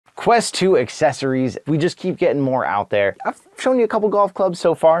Quest 2 accessories. We just keep getting more out there. I've shown you a couple golf clubs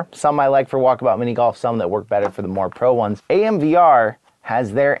so far. Some I like for Walkabout Mini Golf, some that work better for the more pro ones. AMVR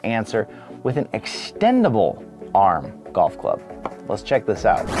has their answer with an extendable arm golf club. Let's check this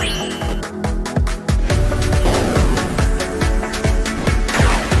out.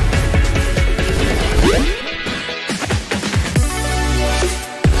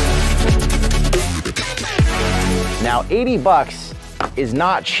 Now, 80 bucks is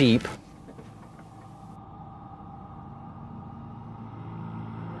not cheap.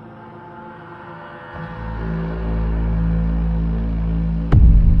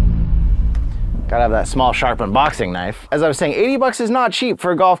 Gotta have that small sharp unboxing knife. As I was saying, 80 bucks is not cheap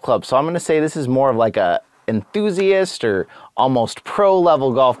for a golf club, so I'm gonna say this is more of like a enthusiast or almost pro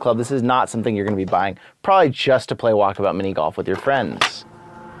level golf club. This is not something you're gonna be buying probably just to play Walkabout Mini Golf with your friends.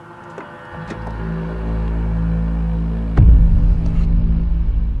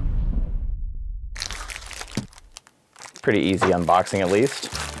 Pretty easy unboxing at least.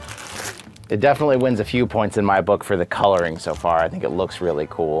 It definitely wins a few points in my book for the coloring so far. I think it looks really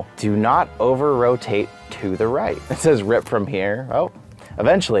cool. Do not over rotate to the right. It says rip from here. Oh,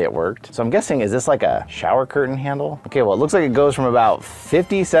 eventually it worked. So I'm guessing, is this like a shower curtain handle? Okay, well, it looks like it goes from about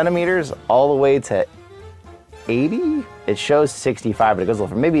 50 centimeters all the way to 80? It shows 65, but it goes a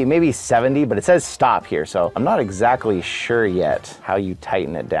little, maybe 70, but it says stop here, so I'm not exactly sure yet how you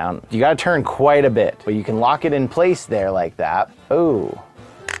tighten it down. You gotta turn quite a bit, but you can lock it in place there like that. Oh.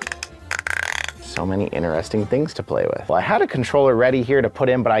 So many interesting things to play with. Well, I had a controller ready here to put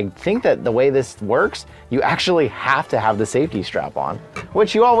in, but I think that the way this works, you actually have to have the safety strap on,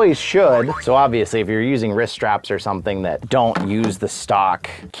 which you always should. So obviously, if you're using wrist straps or something that don't use the stock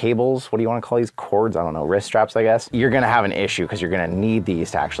cables, what do you want to call these? Cords? I don't know, wrist straps, I guess. You're gonna have an issue because you're gonna need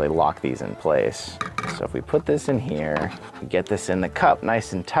these to actually lock these in place. So if we put this in here, get this in the cup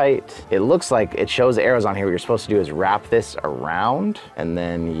nice and tight. It looks like it shows arrows on here. What you're supposed to do is wrap this around and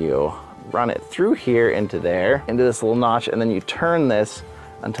then you run it through here into there, into this little notch, and then you turn this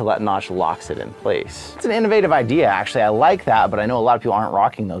until that notch locks it in place. It's an innovative idea, actually. I like that, but I know a lot of people aren't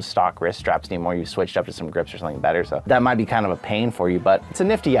rocking those stock wrist straps anymore. You switched up to some grips or something better, so that might be kind of a pain for you, but it's a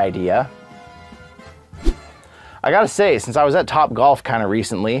nifty idea. I gotta say, since I was at TOPGOLF kind of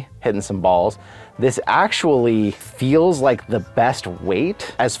recently, hitting some balls, this actually feels like the best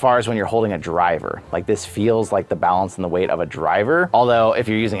weight as far as when you're holding a driver. Like this feels like the balance and the weight of a driver. Although if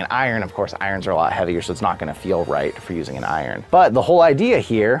you're using an iron, of course, irons are a lot heavier, so it's not gonna feel right for using an iron. But the whole idea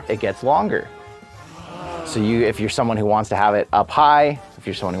here, it gets longer. So if you're someone who wants to have it up high, if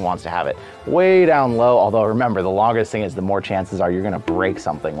you're someone who wants to have it way down low, although remember, the longer this thing is, the more chances are you're gonna break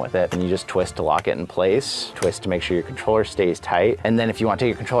something with it. And you just twist to lock it in place, twist to make sure your controller stays tight. And then if you want to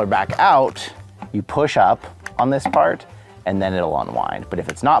take your controller back out, you push up on this part and then it'll unwind. But if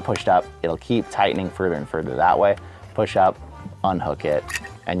it's not pushed up, it'll keep tightening further and further that way. Push up, unhook it,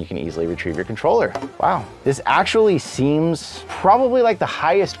 and you can easily retrieve your controller. Wow, this actually seems probably like the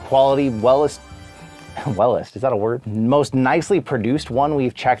highest quality, is that a word? Most nicely produced one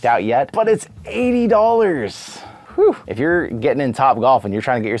we've checked out yet, but it's $80. Whew. If you're getting in TOPGOLF and you're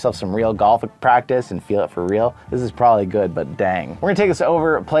trying to get yourself some real golf practice and feel it for real, this is probably good, but dang. We're gonna take this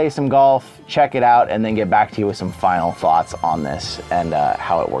over, play some golf, check it out, and then get back to you with some final thoughts on this and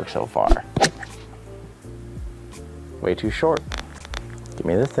how it works so far. Way too short. Give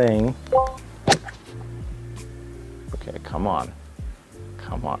me the thing. Okay, come on.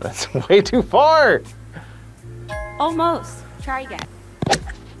 Come on, that's way too far. Almost. Try again.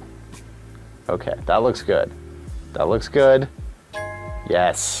 Okay, that looks good. That looks good.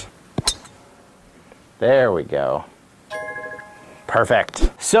 Yes. There we go. Perfect.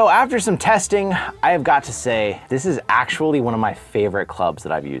 So after some testing, I have got to say, this is actually one of my favorite clubs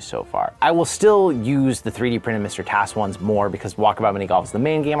that I've used so far. I will still use the 3D printed Mr. Task ones more because Walkabout Mini Golf is the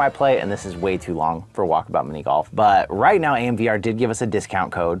main game I play, and this is way too long for Walkabout Mini Golf. But right now, AMVR did give us a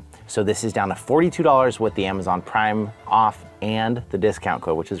discount code. So this is down to $42 with the Amazon Prime off and the discount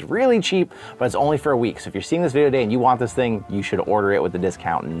code, which is really cheap, but it's only for a week. So if you're seeing this video today and you want this thing, you should order it with the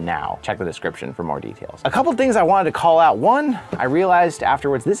discount now. Check the description for more details. A couple things I wanted to call out. One, I realized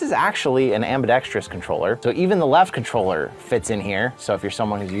afterwards, this is actually an ambidextrous controller. So even the left controller fits in here. So if you're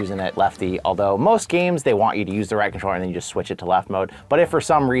someone who's using it lefty, although most games, they want you to use the right controller and then you just switch it to left mode. But if for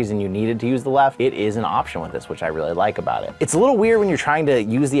some reason you needed to use the left, it is an option with this, which I really like about it. It's a little weird when you're trying to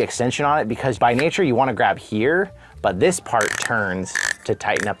use the extension on it because by nature you want to grab here, but this part turns to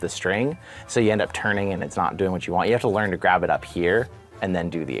tighten up the string. So you end up turning and it's not doing what you want. You have to learn to grab it up here and then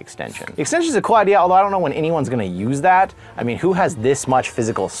do the extension. The extension is a cool idea, although I don't know when anyone's gonna use that. I mean, who has this much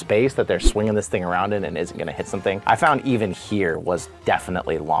physical space that they're swinging this thing around in and isn't gonna hit something? I found even here was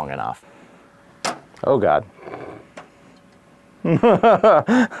definitely long enough. Oh God.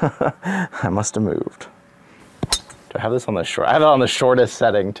 I must have moved. Do I have this on the short? I have it on the shortest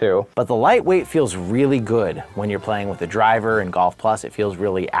setting too. But the lightweight feels really good when you're playing with the driver in Golf Plus. It feels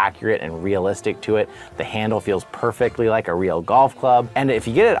really accurate and realistic to it. The handle feels perfectly like a real golf club. And if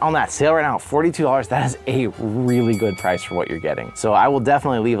you get it on that sale right now at $42, that is a really good price for what you're getting. So I will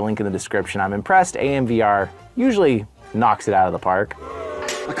definitely leave a link in the description. I'm impressed. AMVR usually knocks it out of the park.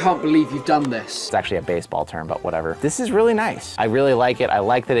 I can't believe you've done this. It's actually a baseball term, but whatever. This is really nice. I really like it. I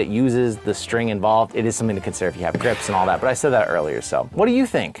like that it uses the string involved. It is something to consider if you have grips and all that, but I said that earlier, so. What do you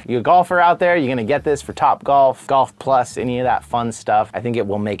think? You a golfer out there, you're gonna get this for Top Golf, Golf Plus, any of that fun stuff. I think it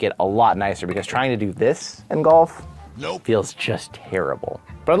will make it a lot nicer because trying to do this in golf feels just terrible.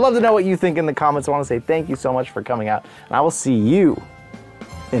 But I'd love to know what you think in the comments. I wanna say thank you so much for coming out, and I will see you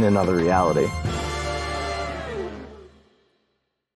in another reality.